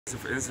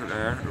Of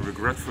InselAir,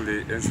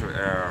 regretfully,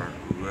 InselAir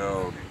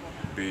will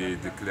be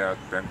declared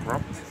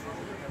bankrupt.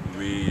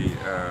 We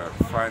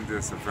find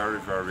this a very,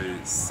 very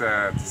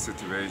sad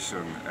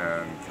situation,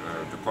 and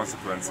the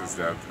consequences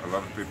that a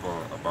lot of people,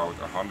 about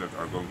 100,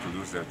 are going to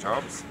lose their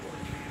jobs.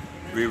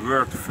 We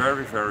worked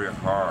very, very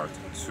hard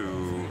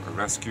to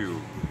rescue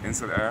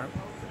InselAir.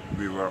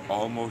 We were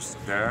almost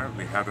there.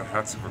 We had a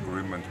heads of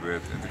agreement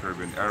with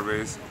Caribbean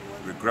Airways.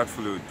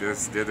 Regretfully,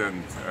 this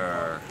didn't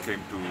came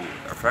to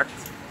effect.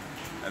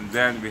 And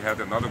then we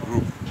had another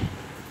group,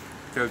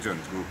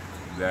 intelligent group,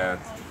 that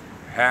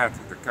had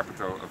the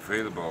capital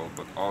available,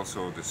 but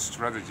also the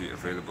strategy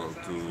available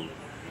to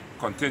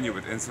continue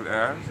with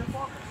InselAir.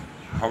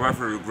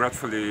 However,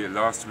 regretfully,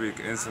 last week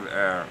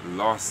InselAir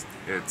lost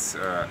its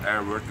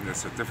airworthiness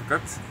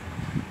certificate,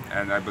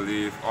 and I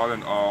believe all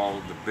in all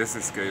the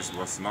business case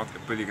was not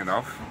appealing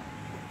enough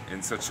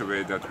in such a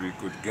way that we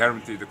could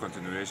guarantee the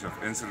continuation of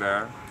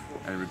InselAir,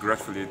 and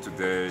regretfully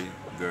today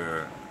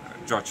the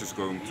judge is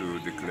going to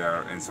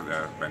declare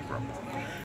InselAir bankrupt.